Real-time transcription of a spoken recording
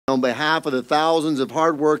On behalf of the thousands of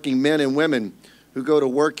hardworking men and women who go to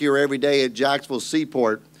work here every day at Jacksonville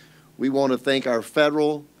Seaport, we want to thank our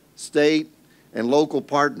federal, state, and local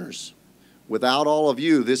partners. Without all of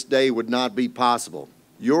you, this day would not be possible.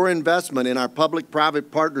 Your investment in our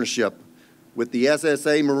public-private partnership with the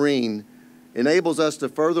SSA Marine enables us to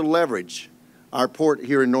further leverage our port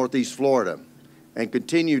here in Northeast Florida and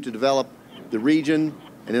continue to develop the region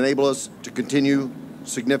and enable us to continue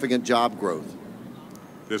significant job growth.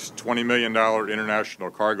 This $20 million international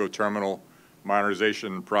cargo terminal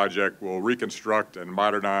modernization project will reconstruct and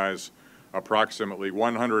modernize approximately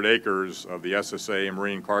 100 acres of the SSA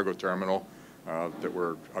Marine cargo terminal that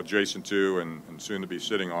we're adjacent to and soon to be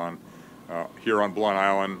sitting on here on Blunt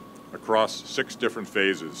Island across 6 different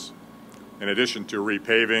phases. In addition to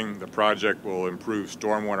repaving, the project will improve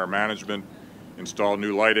stormwater management, install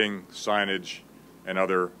new lighting, signage, and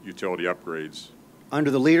other utility upgrades. Under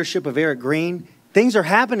the leadership of Eric Green, things are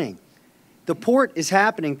happening. The port is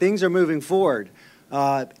happening. Things are moving forward.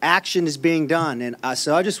 Action is being done. And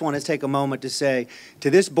so I just want to take a moment to say to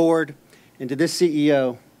this board and to this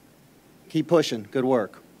CEO, keep pushing. Good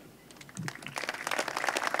work.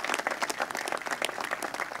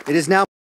 It is now